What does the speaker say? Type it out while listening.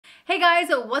Hey guys,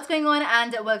 what's going on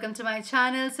and welcome to my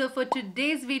channel. So for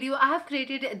today's video I have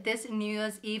created this New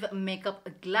Year's Eve makeup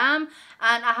glam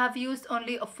and I have used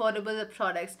only affordable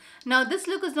products. Now this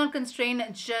look is not constrained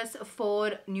just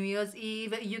for New Year's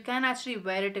Eve. You can actually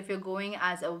wear it if you're going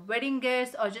as a wedding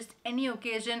guest or just any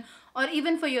occasion or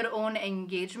even for your own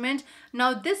engagement.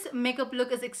 Now this makeup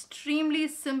look is extremely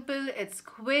simple, it's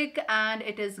quick and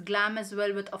it is glam as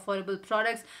well with affordable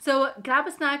products. So grab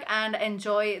a snack and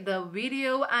enjoy the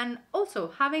video. And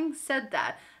also, having said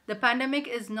that, the pandemic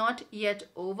is not yet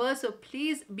over, so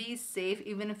please be safe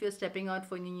even if you're stepping out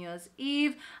for New Year's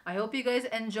Eve. I hope you guys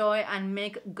enjoy and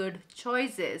make good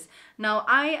choices. Now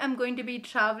I am going to be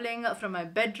traveling from my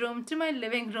bedroom to my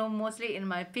living room, mostly in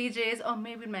my PJs or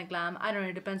maybe in my glam. I don't know,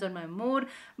 it depends on my mood,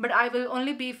 but I will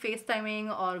only be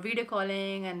FaceTiming or video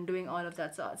calling and doing all of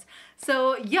that sorts.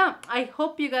 So yeah, I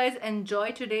hope you guys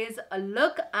enjoy today's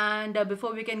look. And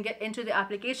before we can get into the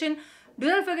application, do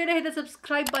not forget to hit the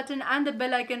subscribe button and the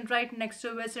bell icon right next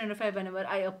to it to notify whenever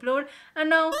I upload. And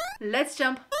now let's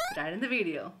jump right in the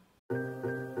video.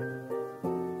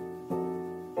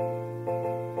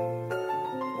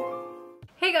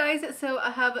 Hey guys, so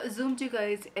I have zoomed you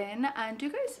guys in and do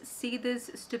you guys see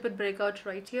this stupid breakout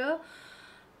right here?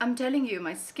 I'm telling you,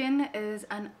 my skin is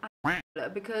an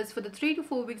because for the 3 to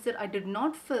 4 weeks that I did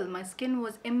not film, my skin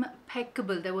was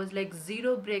impeccable. There was like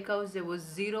zero breakouts, there was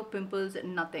zero pimples,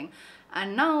 nothing.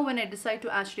 And now when I decide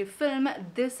to actually film,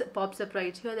 this pops up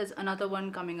right here. There's another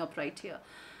one coming up right here,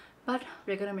 but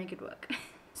we're gonna make it work.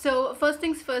 So first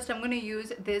things first, I'm going to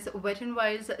use this Wet n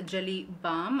Wild's Jelly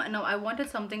Balm. Now I wanted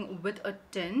something with a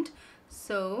tint,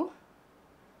 so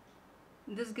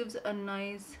this gives a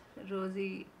nice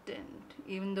rosy tint.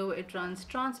 Even though it runs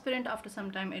transparent, after some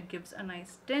time it gives a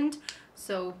nice tint.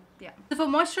 So yeah. So for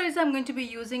moisturizer, I'm going to be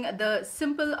using the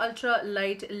Simple Ultra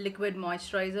Light Liquid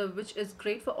Moisturizer, which is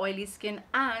great for oily skin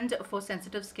and for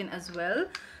sensitive skin as well.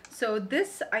 So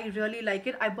this, I really like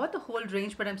it. I bought the whole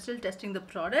range, but I'm still testing the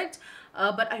product.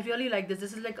 But I really like this.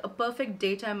 This is like a perfect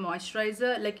daytime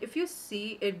moisturizer. Like if you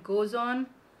see, it goes on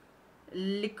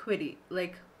liquidy,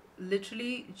 like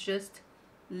literally just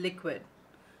liquid,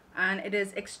 and it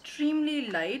is extremely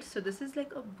light, so this is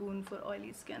like a boon for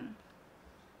oily skin,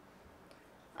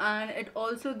 and it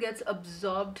also gets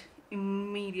absorbed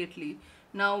immediately.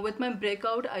 Now with my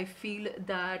breakout, I feel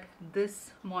that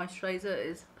this moisturizer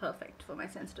is perfect for my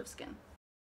sensitive skin.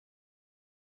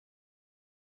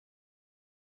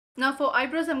 Now for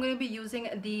eyebrows, I'm going to be using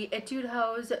the Etude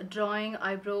House Drawing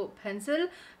Eyebrow Pencil.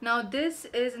 Now this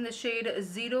is in the shade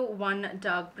 01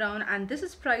 Dark Brown and this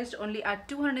is priced only at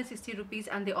 260 rupees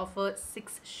and they offer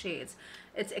 6 shades.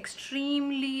 It's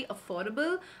extremely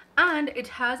affordable and it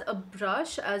has a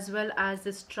brush as well as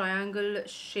this triangle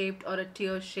shaped or a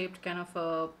tear shaped kind of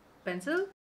a pencil.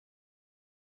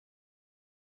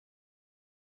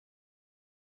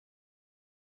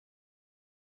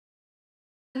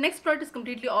 The next product is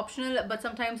completely optional, but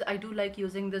sometimes I do like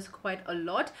using this quite a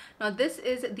lot. Now this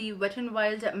is the Wet n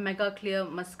Wild Mega Clear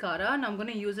Mascara and I'm going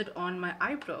to use it on my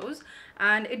eyebrows,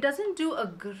 and it doesn't do a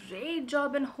great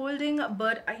job in holding,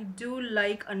 but I do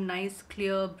like a nice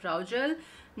clear brow gel.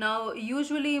 Now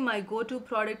usually my go-to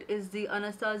product is the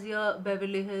Anastasia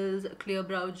Beverly Hills Clear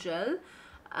Brow Gel,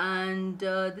 and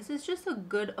this is just a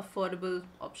good affordable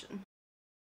option.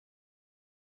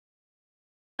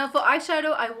 Now for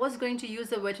eyeshadow, I was going to use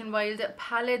the Wet n Wild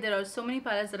palette. There are so many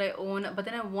palettes that I own, but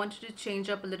then I wanted to change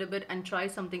up a little bit and try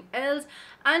something else.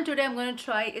 And today I'm going to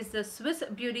try is the Swiss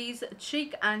Beauty's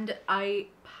Cheek and Eye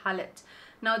Palette.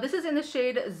 Now this is in the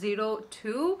shade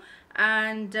 02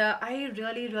 and I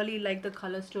really like the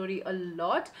color story a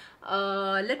lot.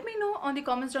 Let me know on the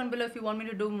comments down below if you want me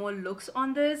to do more looks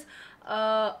on this.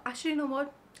 Actually, you know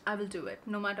what? I will do it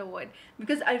no matter what,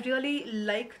 because I really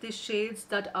like the shades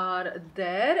that are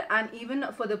there, and even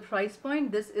for the price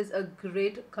point this is a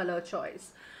great color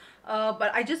choice.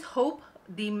 But I just hope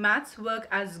the mattes work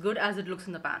as good as it looks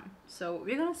in the pan, so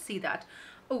we're gonna see that.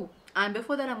 Oh, and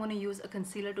before that I'm going to use a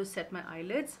concealer to set my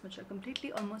eyelids, which I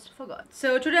completely almost forgot.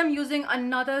 So today I'm using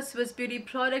another Swiss Beauty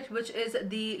product, which is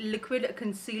the liquid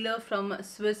concealer from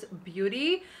Swiss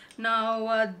Beauty.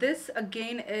 Now this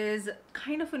again is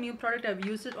kind of a new product. I've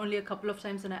used it only a couple of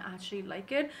times and I actually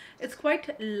like it. It's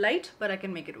quite light, but I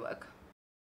can make it work.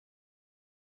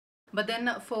 But then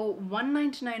for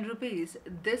 199 rupees,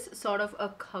 this sort of a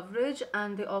coverage,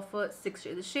 and they offer 6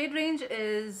 shades. The shade range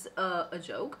is a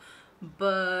joke,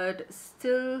 but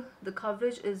still the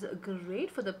coverage is great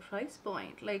for the price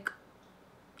point. Like,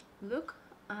 look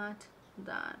at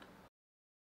that.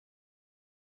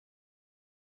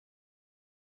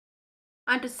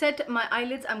 And to set my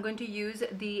eyelids, I'm going to use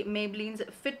the Maybelline's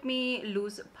Fit Me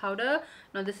Loose Powder.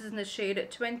 Now this is in the shade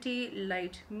 20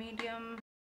 Light Medium.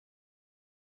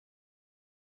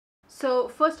 So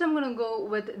first I'm going to go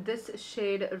with this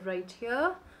shade right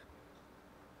here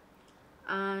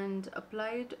and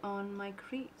apply it on my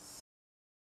crease.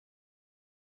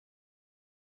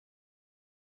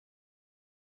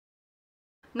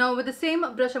 Now with the same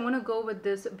brush, I'm going to go with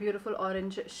this beautiful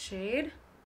orange shade.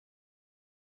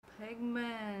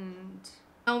 Pigment.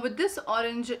 Now with this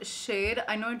orange shade,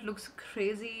 I know it looks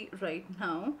crazy right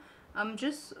now. I'm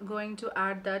just going to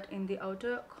add that in the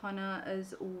outer corner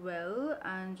as well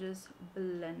and just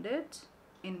blend it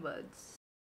inwards.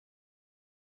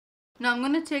 Now I'm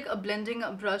going to take a blending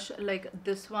brush like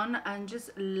this one and just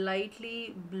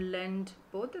lightly blend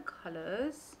both the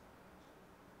colors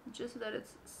just so that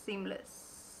it's seamless.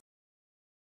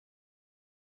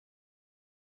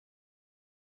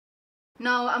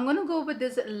 Now I'm going to go with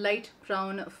this light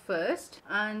brown first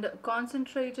and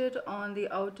concentrate it on the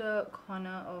outer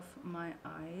corner of my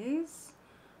eyes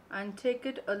and take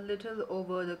it a little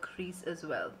over the crease as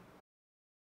well.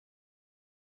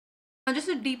 Now just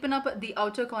to deepen up the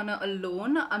outer corner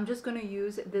alone, I'm just going to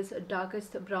use this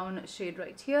darkest brown shade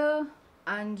right here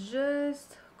and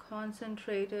just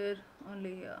concentrate it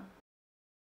only here.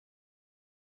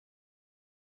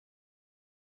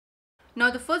 Now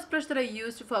the first brush that I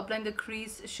used for applying the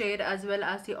crease shade as well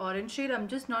as the orange shade, I'm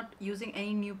just not using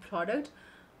any new product.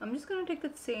 I'm just going to take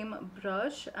that same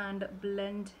brush and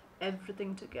blend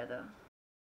everything together.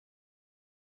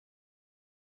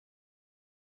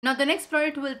 Now the next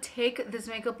product will take this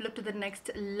makeup look to the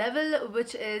next level,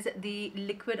 which is the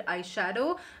liquid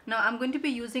eyeshadow. Now I'm going to be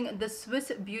using the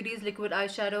Swiss Beauty's liquid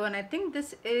eyeshadow, and I think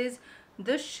this is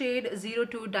the shade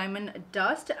 02 Diamond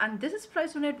Dust, and this is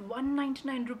priced on at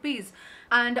 199 rupees.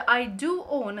 And I do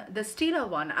own the Stila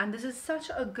one, and this is such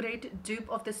a great dupe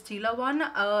of the Stila one.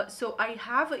 So I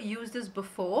have used this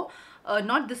before,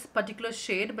 not this particular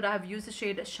shade, but I have used the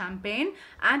shade Champagne,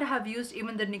 and I have used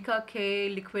even the Nicka K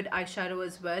liquid eyeshadow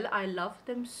as well. I love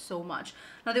them so much.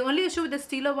 Now the only issue with the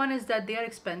Stila one is that they are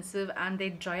expensive and they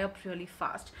dry up really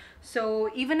fast. So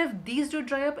even if these do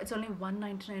dry up, it's only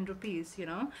 199 rupees, you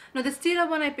know. Now the Stila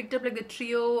one I picked up like the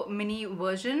trio mini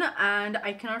version, and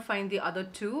I cannot find the other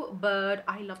two, but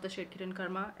I love the shade Kitten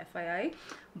Karma, FYI.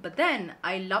 But then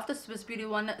I love the Swiss Beauty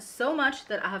one so much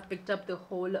that I have picked up the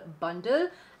whole bundle,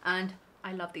 and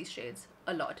I love these shades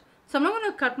a lot. So I'm not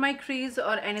going to cut my crease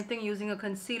or anything using a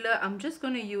concealer. I'm just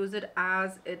going to use it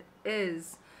as it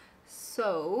is.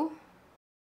 So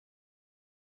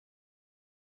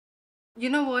you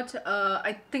know what,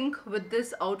 I think with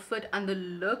this outfit and the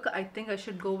look, I think I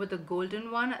should go with the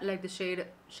golden one like the shade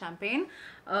Champagne,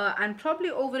 and probably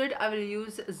over it I will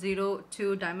use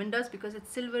 02 Diamond Dust because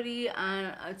it's silvery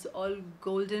and it's all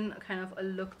golden kind of a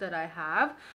look that I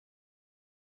have.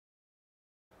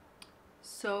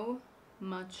 So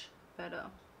much better.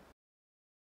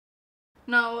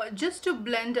 Now just to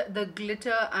blend the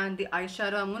glitter and the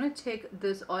eyeshadow, I'm going to take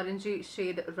this orangey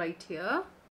shade right here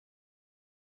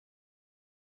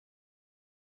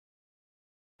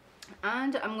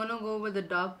and I'm going to go with the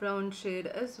dark brown shade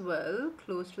as well.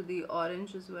 Close to the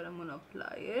orange is where I'm going to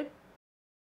apply it.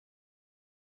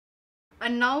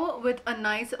 And now with a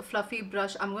nice fluffy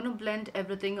brush, I'm going to blend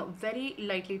everything very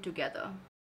lightly together.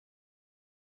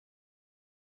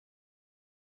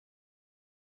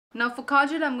 Now for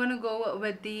kajal, I'm going to go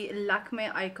with the Lakme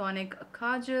Iconic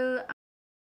Kajal.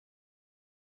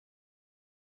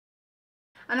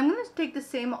 And I'm going to take the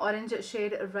same orange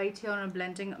shade right here on a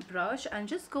blending brush and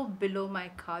just go below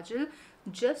my kajal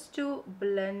just to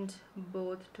blend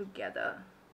both together.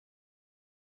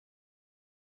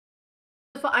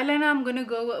 For eyeliner, I'm going to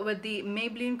go with the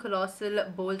Maybelline Colossal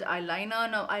Bold Eyeliner.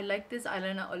 Now, I like this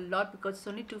eyeliner a lot because it's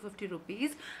only 250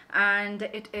 rupees and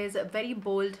it is a very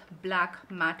bold black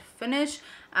matte finish.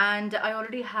 And I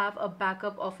already have a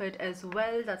backup of it as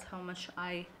well. That's how much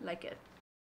I like it.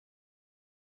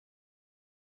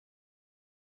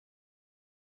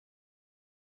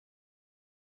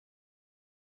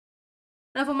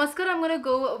 Now for mascara, I'm going to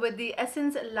go with the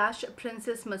Essence Lash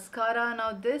Princess Mascara.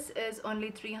 Now this is only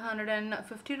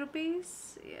 350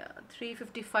 rupees. Yeah,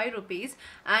 355 rupees.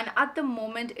 And at the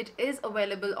moment, it is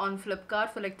available on Flipkart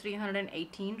for like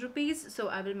 318 rupees. So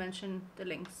I will mention the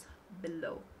links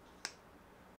below.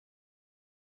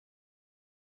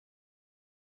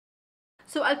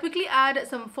 So I'll quickly add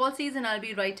some falsies and I'll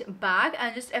be right back.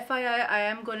 And just FYI, I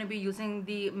am going to be using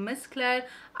the Miss Claire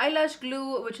eyelash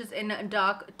glue, which is in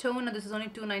dark tone. This is only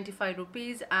 295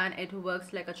 rupees and it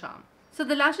works like a charm. So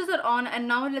the lashes are on, and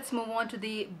now let's move on to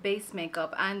the base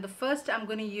makeup. And the first I'm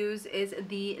going to use is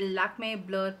the Lakme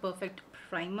Blur Perfect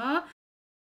Primer.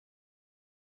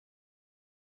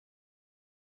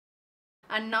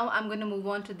 And now I'm going to move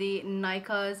on to the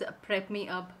Nykaa's Prep Me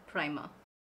Up Primer.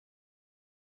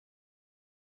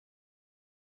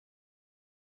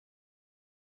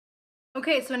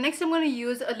 Okay, so next I'm going to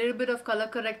use a little bit of color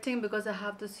correcting because I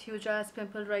have this huge ass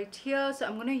pimple right here. So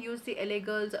I'm going to use the LA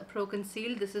Girls Pro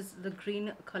Conceal. This is the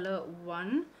green color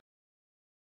one.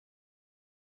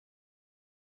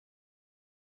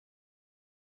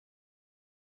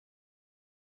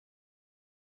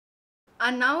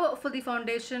 And now for the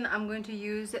foundation, I'm going to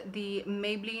use the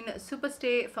Maybelline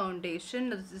Superstay Foundation.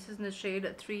 This is in the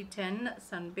shade 310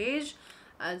 Sun Beige.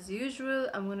 As usual,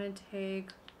 I'm going to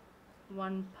take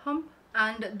one pump.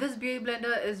 And this beauty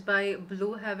blender is by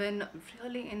Blue Heaven.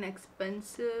 Really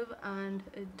inexpensive, and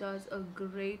it does a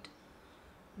great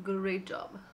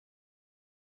job.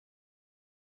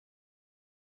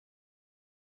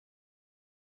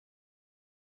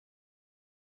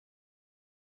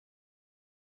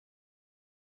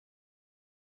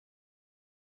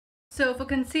 So for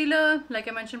concealer, like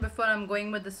I mentioned before, I'm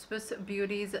going with the Swiss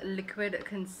Beauty's Liquid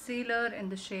Concealer in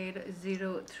the shade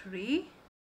 03.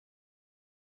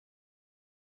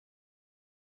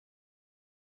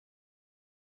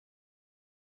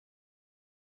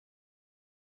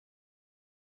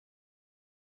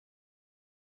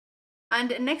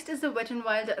 And next is the Wet n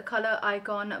Wild Color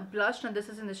Icon Blush. Now this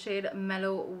is in the shade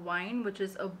Mellow Wine, which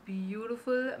is a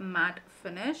beautiful matte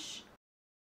finish.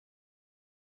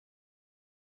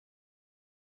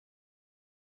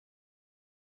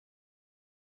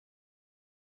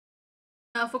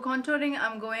 Now for contouring,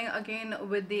 I'm going again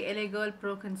with the LA Girl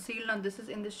Pro Conceal. Now this is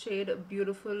in the shade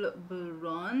Beautiful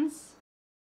Bronze.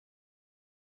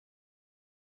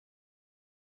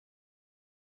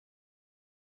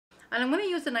 And I'm going to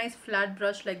use a nice flat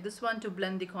brush like this one to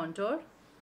blend the contour.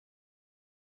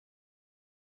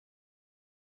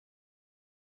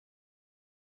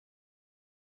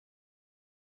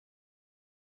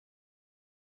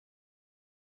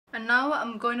 And now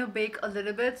I'm going to bake a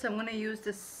little bit, so I'm going to use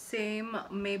the same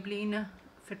Maybelline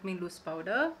Fit Me Loose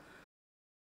powder.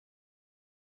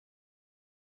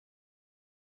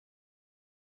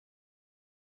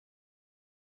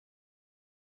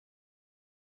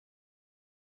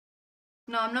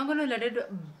 Now I'm not going to let it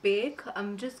bake,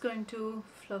 I'm just going to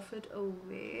fluff it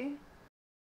away.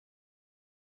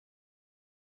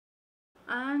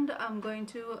 And I'm going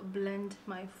to blend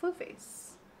my full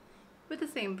face with the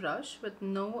same brush with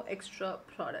no extra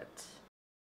product.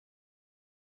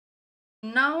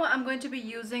 Now I'm going to be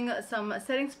using some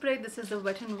setting spray. This is the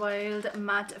Wet n Wild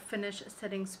Matte Finish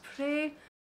Setting Spray.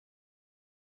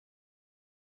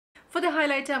 For the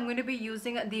highlighter, I'm going to be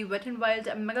using the Wet n Wild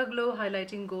Mega Glow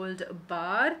Highlighting Gold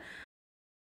Bar.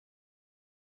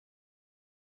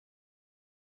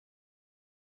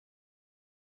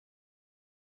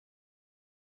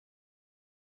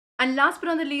 And last but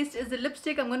not the least is the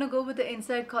lipstick. I'm going to go with the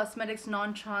Inside Cosmetics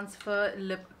Non-Transfer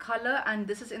Lip Color, and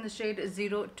this is in the shade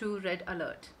 02 Red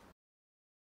Alert.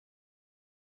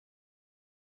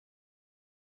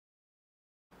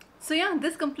 So yeah,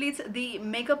 this completes the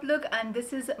makeup look, and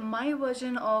this is my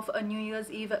version of a New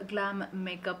Year's Eve glam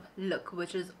makeup look,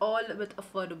 which is all with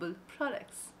affordable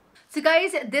products. So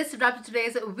guys, this wraps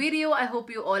today's video. I hope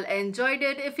you all enjoyed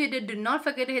it. If you did, do not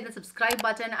forget to hit the subscribe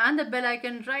button and the bell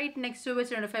icon right next to it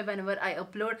to notify whenever I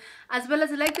upload, as well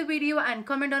as like the video and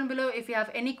comment down below if you have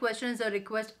any questions or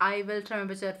requests. I will try my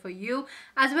best out for you,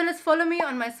 as well as follow me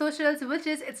on my socials, which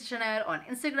is It's Shanair on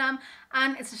Instagram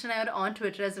and It's Shanair on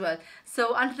Twitter as well.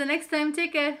 So until the next time,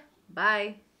 take care.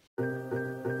 Bye.